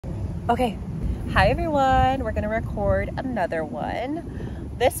Okay, hi everyone. We're gonna record another one.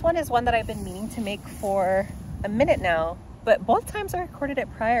 This one is one that I've been meaning to make for a minute now, but both times I recorded it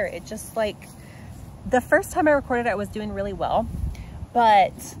prior, it just like, the first time I recorded it, I was doing really well,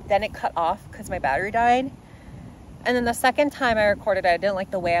 but then it cut off because my battery died. And then the second time I recorded it, I didn't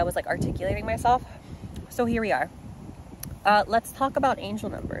like the way I was like articulating myself. So here we are. Let's talk about angel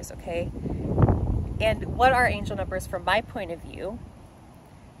numbers, okay? And what are angel numbers from my point of view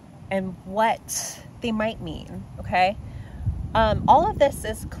and what they might mean, okay? All of this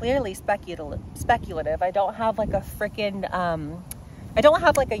is clearly speculative. I don't have like a freaking, I don't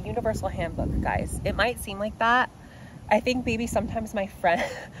have like a universal handbook, guys. It might seem like that. I think maybe sometimes my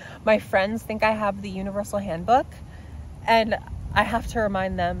friends think I have the universal handbook, and I have to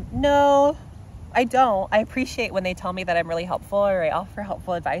remind them, no, I don't. I appreciate when they tell me that I'm really helpful or I offer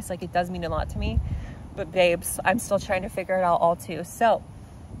helpful advice. Like, it does mean a lot to me, but babes, I'm still trying to figure it out all too. So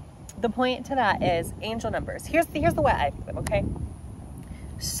the point to that is angel numbers. Here's the way I think them, okay?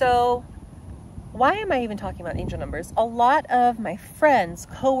 So why am I even talking about angel numbers? A lot of my friends,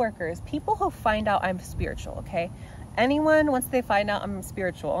 coworkers, people who find out I'm spiritual, okay? Anyone, once they find out I'm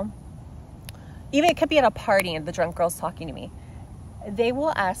spiritual, even it could be at a party and the drunk girl's talking to me, they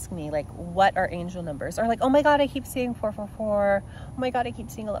will ask me like, what are angel numbers? Or like, oh my God, I keep seeing 444. Oh my God, I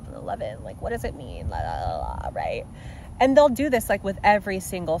keep seeing 1111. Like, what does it mean? La, la, la, la, right? And they'll do this like with every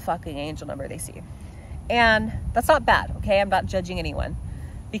single fucking angel number they see. And that's not bad, okay? I'm not judging anyone.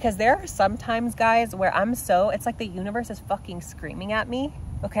 Because there are some times, guys, where it's like the universe is fucking screaming at me,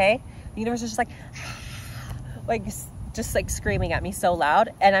 okay? The universe is just like, just like screaming at me so loud,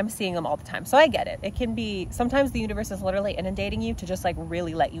 and I'm seeing them all the time. So I get it. It can be, sometimes the universe is literally inundating you to just like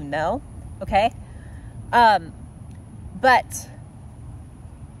really let you know, okay? But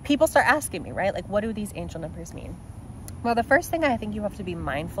people start asking me, right? Like, what do these angel numbers mean? Well, the first thing I think you have to be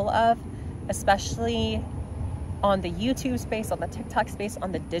mindful of, especially on the YouTube space, on the TikTok space,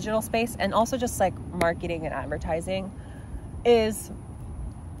 on the digital space, and also just like marketing and advertising, is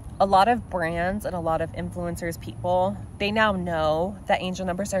a lot of brands and a lot of influencers, people, they now know that angel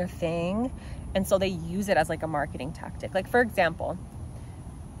numbers are a thing. And so they use it as like a marketing tactic. Like, for example,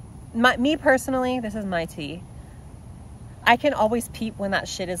 me personally, this is my tea. I can always peep when that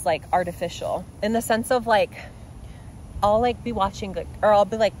shit is like artificial, in the sense of like, I'll like be watching, like, or I'll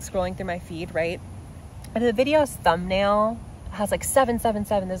be like scrolling through my feed, right? And the video's thumbnail has like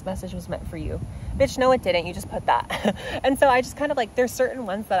 777, this message was meant for you. Bitch, no it didn't, you just put that. And so I just kind of like, there's certain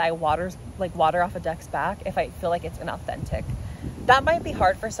ones that I water off a duck's back if I feel like it's inauthentic. That might be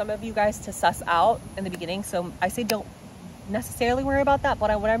hard for some of you guys to suss out in the beginning, so I say don't necessarily worry about that.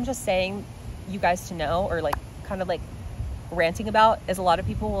 But what I'm just saying you guys to know, or like kind of like ranting about, is a lot of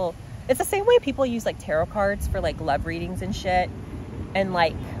people will, it's the same way people use like tarot cards for like love readings and shit, and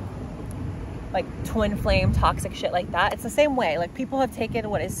like twin flame toxic shit like that. It's the same way. Like, people have taken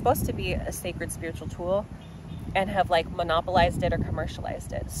what is supposed to be a sacred spiritual tool and have like monopolized it or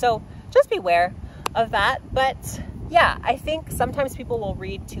commercialized it. So just beware of that. But yeah, I think sometimes people will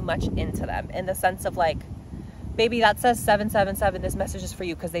read too much into them, in the sense of like, baby, that says 777, this message is for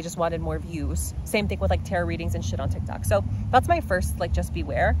you, because they just wanted more views. Same thing with like tarot readings and shit on TikTok. So that's my first, like, just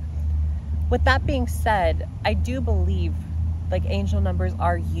beware. With that being said, I do believe like angel numbers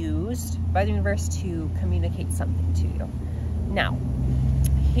are used by the universe to communicate something to you. Now,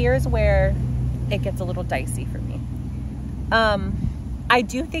 here's where it gets a little dicey for me. I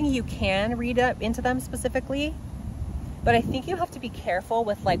do think you can read up into them specifically, but I think you have to be careful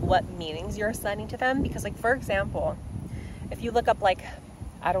with like what meanings you're assigning to them. Because like, for example, if you look up like,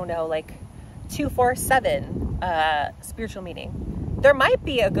 I don't know, like 247 spiritual meaning, there might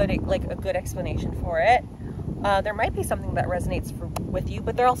be a good explanation for it. There might be something that resonates with you,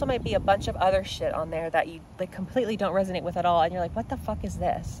 but there also might be a bunch of other shit on there that you like completely don't resonate with at all, and you're like, what the fuck is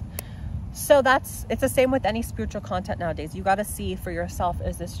this? So it's the same with any spiritual content nowadays. You got to see for yourself,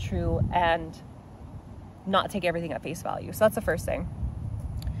 is this true, and not take everything at face value. So that's the first thing.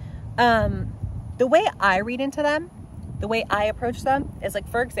 The way I read into them, the way I approach them is like,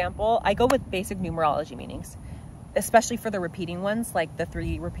 for example, I go with basic numerology meanings, especially for the repeating ones, like the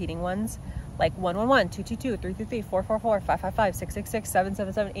 3 repeating ones, like 111, 222, 333, 444, 555, 666,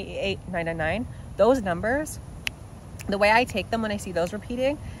 777, 888, 999. Those numbers, the way I take them when I see those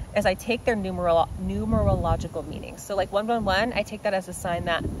repeating is I take their numerological meanings. So like 111, I take that as a sign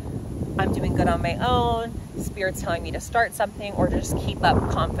that I'm doing good on my own, Spirit's telling me to start something, or to just keep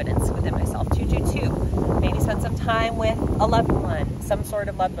up confidence within myself. 222, maybe spend some time with a loved one, some sort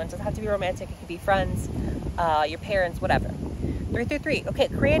of loved one. It doesn't have to be romantic, it could be friends, your parents, whatever. 333, okay,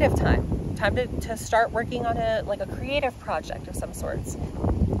 creative time to start working on a creative project of some sorts.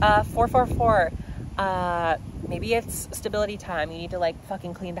 444, maybe it's stability time. You need to like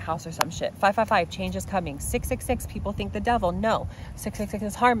fucking clean the house or some shit. 555, change is coming. 666, people think the devil. No,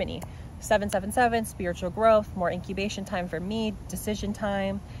 666 is harmony. 777, spiritual growth, more incubation time for me, decision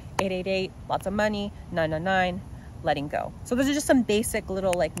time. 888, lots of money. 999, letting go. So those are just some basic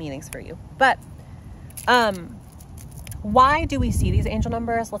little like meanings for you. But why do we see these angel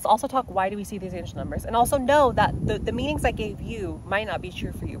numbers? Let's also talk, why do we see these angel numbers? And also know that the meanings I gave you might not be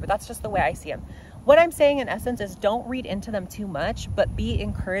true for you, but that's just the way I see them. What I'm saying in essence is don't read into them too much, but be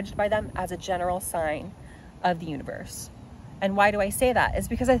encouraged by them as a general sign of the universe. And why do I say that? Is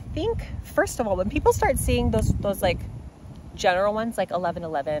because I think, first of all, when people start seeing those like general ones, like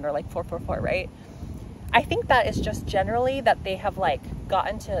 1111 or like 444, right? I think that is just generally that they have like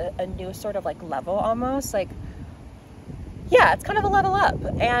gotten to a new sort of like level almost, like, yeah, it's kind of a level up.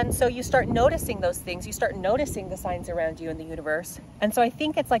 And so you start noticing those things. You start noticing the signs around you in the universe. And so I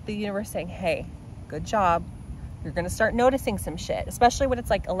think it's like the universe saying, hey, good job. You're going to start noticing some shit, especially when it's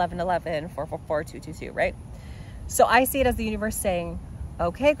like 1111, 444, 222, right? So I see it as the universe saying,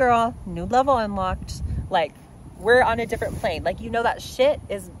 okay, girl, new level unlocked. Like, we're on a different plane. Like, you know, that shit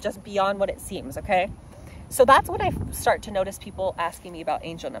is just beyond what it seems, okay? So that's when I start to notice people asking me about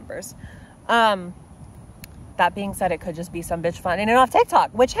angel numbers. That being said, it could just be some bitch finding it off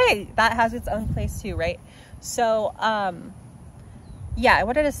TikTok, which, hey, that has its own place too, right? So, yeah, I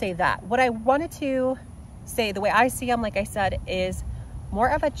wanted to say that. What I wanted to say, the way I see them, like I said, is more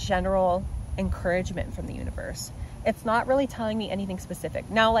of a general encouragement from the universe. It's not really telling me anything specific.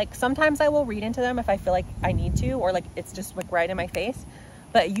 Now, like, sometimes I will read into them if I feel like I need to, or like it's just like right in my face.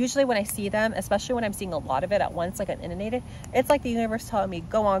 But usually when I see them, especially when I'm seeing a lot of it at once, like I'm inundated, it's like the universe telling me,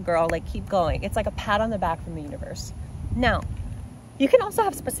 go on, girl, like keep going. It's like a pat on the back from the universe. Now, you can also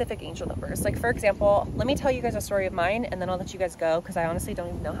have specific angel numbers. Like, for example, let me tell you guys a story of mine, and then I'll let you guys go, because I honestly don't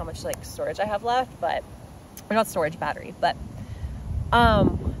even know how much like storage I have left, but, or not storage, battery, but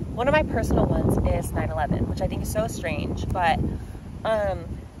one of my personal ones is 9/11, which I think is so strange, but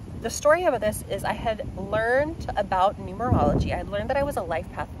the story about this is I had learned about numerology. I had learned that I was a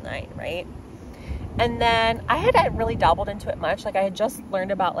life path 9, right? And then I hadn't really dabbled into it much. Like, I had just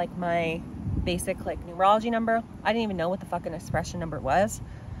learned about like my basic like numerology number. I didn't even know what the fucking expression number was.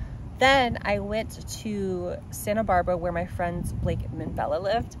 Then I went to Santa Barbara, where my friends Blake and Bella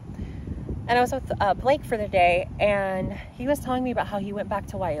lived. And I was with Blake for the day, and he was telling me about how he went back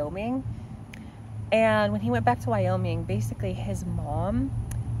to Wyoming. And when he went back to Wyoming, basically his mom,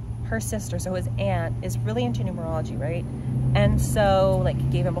 her sister, so his aunt, is really into numerology, right? And so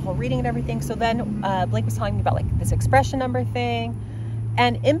like gave him a whole reading and everything. So then Blake was telling me about like this expression number thing.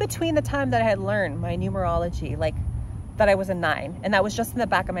 And in between the time that I had learned my numerology, like that I was a 9, and that was just in the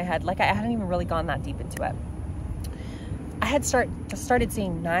back of my head, like I hadn't even really gone that deep into it. I had started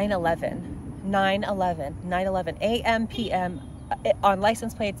seeing 9/11, 9/11, 9/11, AM, PM, on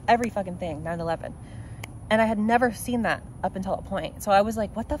license plates, every fucking thing, 9/11. And I had never seen that up until a point. So I was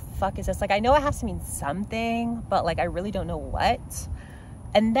like, what the fuck is this? Like, I know it has to mean something, but like, I really don't know what.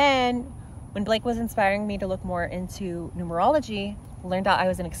 And then when Blake was inspiring me to look more into numerology, learned out I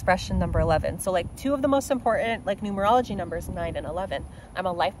was an expression number 11. So like 2 of the most important like numerology numbers, 9 and 11. I'm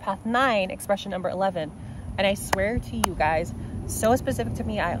a life path 9, expression number 11. And I swear to you guys, so specific to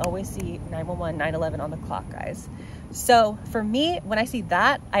me, I always see 911, 911 on the clock, guys. So for me, when I see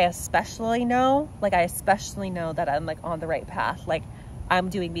that, I especially know that I'm like on the right path. Like, I'm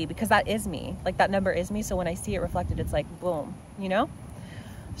doing me, because that is me. Like, that number is me. So when I see it reflected, it's like, boom, you know?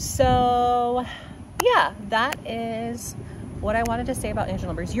 So yeah, that is what I wanted to say about angel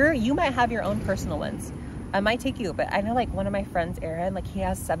numbers. You might have your own personal ones. I might take you, but I know like one of my friends, Aaron, like he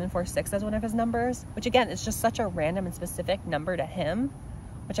has 746 as one of his numbers, which again, is just such a random and specific number to him,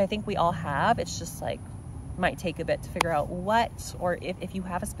 which I think we all have. It's just like, might take a bit to figure out what, or if you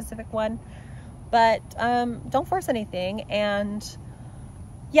have a specific one, but don't force anything. And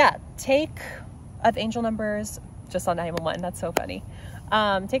yeah, take of angel numbers, just on 911, that's so funny.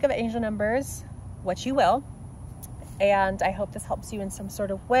 Take of angel numbers what you will, and I hope this helps you in some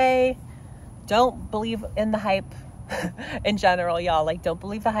sort of way. Don't believe in the hype in general, y'all. Like, don't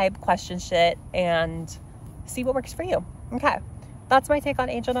believe the hype, question shit, and see what works for you. Okay, that's my take on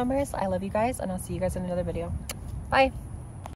angel numbers. I love you guys, and I'll see you guys in another video. Bye.